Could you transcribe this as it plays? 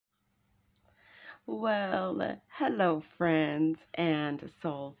Well, hello, friends and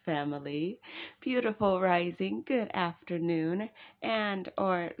soul family. Beautiful rising, good afternoon, and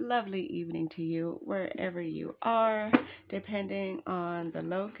or lovely evening to you wherever you are, depending on the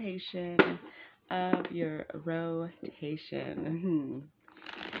location of your rotation.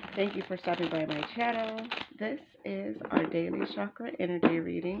 Thank you for stopping by my channel. This is our Daily Chakra energy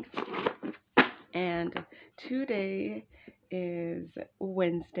reading, and today is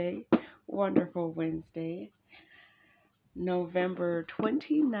Wednesday, wonderful Wednesday, November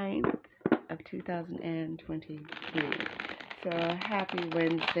 29th of 2023. So happy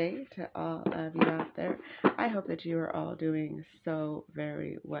Wednesday to all of you out there. I hope that you are all doing so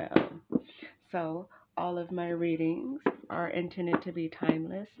very well. So all of my readings are intended to be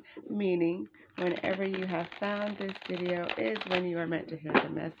timeless, meaning whenever you have found this video is when you are meant to hear the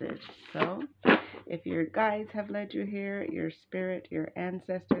message. So if your guides have led you here, your spirit, your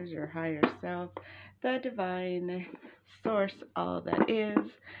ancestors, your higher self, the divine source, all that is,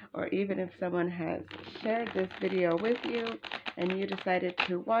 or even if someone has shared this video with you and you decided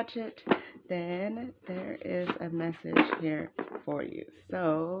to watch it, then there is a message here for you.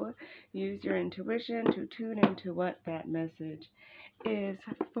 So use your intuition to tune into what that message is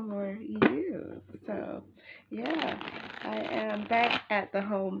for you. So yeah, I am back at the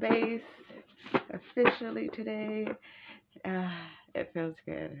home base officially today. Uh, it feels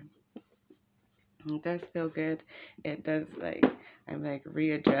good. It does feel good. It does, like, I'm like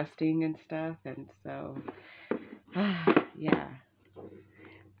readjusting and stuff, and so yeah.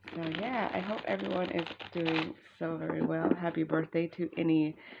 So yeah, I hope everyone is doing so very well. Happy birthday to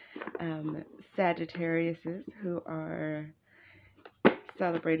any Sagittariuses who are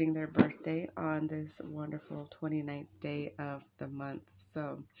celebrating their birthday on this wonderful 29th day of the month.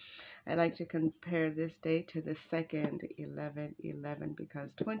 So I like to compare this day to the second 11/11 because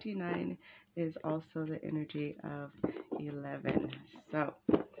 29 is also the energy of 11. So,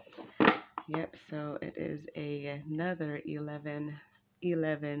 yep, so it is another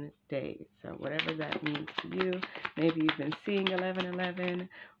 11/11 day. So whatever that means to you, maybe you've been seeing 11/11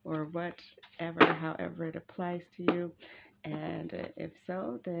 or whatever, however it applies to you. And if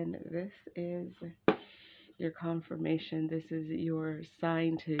so, then this is your confirmation. This is your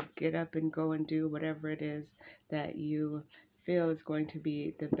sign to get up and go and do whatever it is that you feel is going to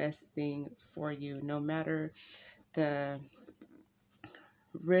be the best thing for you. No matter the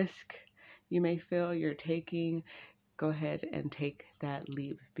risk you may feel you're taking, go ahead and take that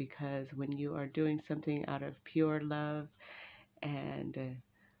leap, because when you are doing something out of pure love and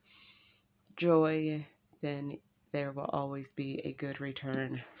joy, then there will always be a good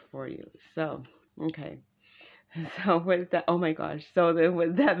return for you. So, okay. So with that, oh my gosh. So then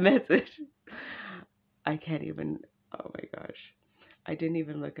with that message, I can't even, oh my gosh. I didn't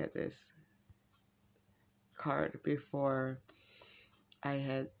even look at this card before I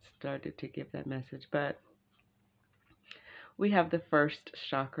had started to give that message. But we have the first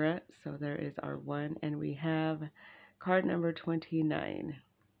chakra. So there is our 1, and we have card number 29.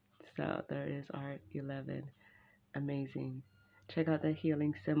 So there is our 11. Amazing. Check out the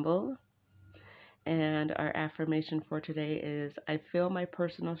healing symbol. And our affirmation for today is, I feel my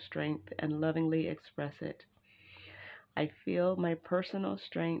personal strength and lovingly express it. I feel my personal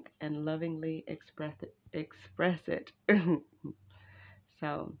strength and lovingly express it.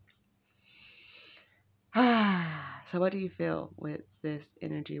 So, so what do you feel with this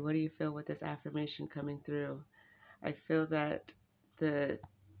energy? What do you feel with this affirmation coming through? I feel that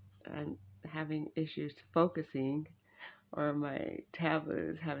I'm having issues focusing, or my tablet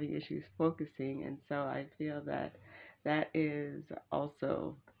is having issues focusing, and so I feel that that is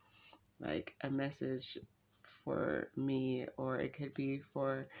also like a message for me, or it could be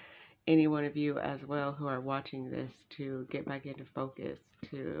for any one of you as well who are watching this, to get back into focus,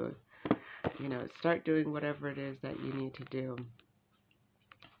 to start doing whatever it is that you need to do.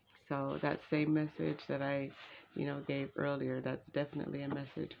 So that same message that I gave earlier, that's definitely a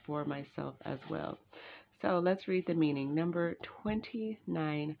message for myself as well. So let's read the meaning. Number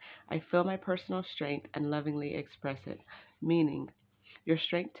 29, I feel my personal strength and lovingly express it. Meaning, your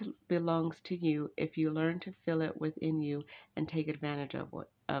strength belongs to you if you learn to feel it within you and take advantage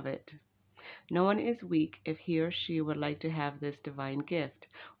of it. No one is weak if he or she would like to have this divine gift.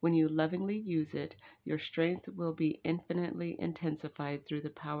 When you lovingly use it, your strength will be infinitely intensified through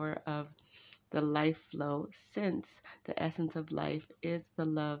the power of the life flow, since the essence of life is the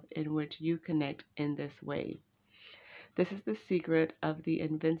love in which you connect in this way. This is the secret of the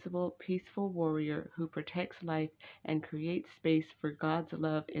invincible, peaceful warrior who protects life and creates space for God's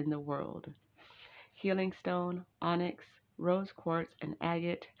love in the world. Healing stone, onyx, rose quartz, and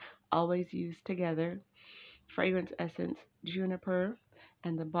agate always used together. Fragrance essence, juniper,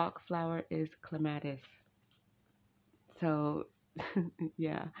 and the Bach flower is clematis. So,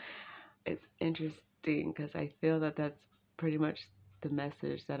 yeah, it's interesting because I feel that that's pretty much the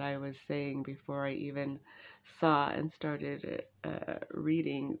message that I was saying before I even saw and started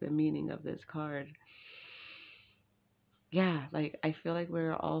reading the meaning of this card. Yeah, like I feel like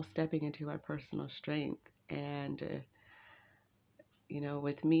we're all stepping into our personal strength. And,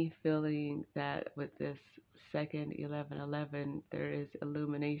 with me feeling that with this second 1111, there is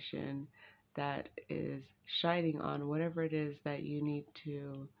illumination that is shining on whatever it is that you need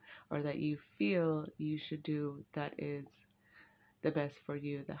to, or that you feel you should do, that is the best for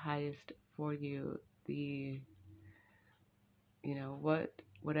you, the highest for you, the,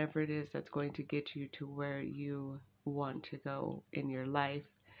 whatever it is that's going to get you to where you want to go in your life,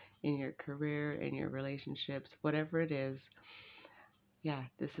 in your career, in your relationships, whatever it is. Yeah,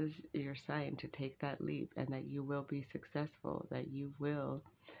 this is your sign to take that leap, and that you will be successful, that you will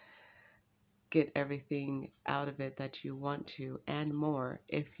get everything out of it that you want to and more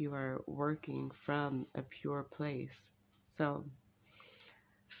if you are working from a pure place. So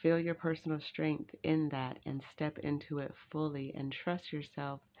feel your personal strength in that and step into it fully, and trust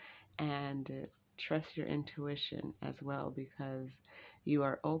yourself, and trust your intuition as well, because you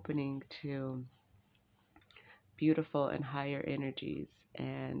are opening to beautiful and higher energies,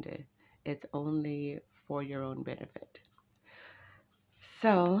 and it's only for your own benefit.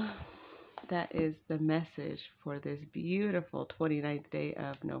 So that is the message for this beautiful 29th day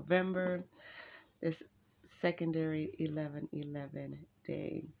of November, this secondary 1111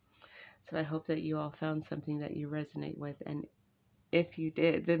 day. So I hope that you all found something that you resonate with, and if you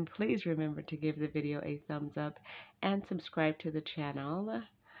did, then please remember to give the video a thumbs up and subscribe to the channel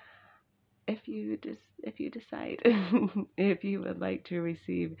if you decide if you would like to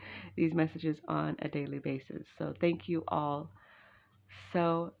receive these messages on a daily basis. So thank you all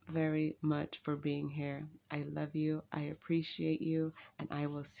so very much for being here. I love you, I appreciate you, and I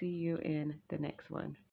will see you in the next one.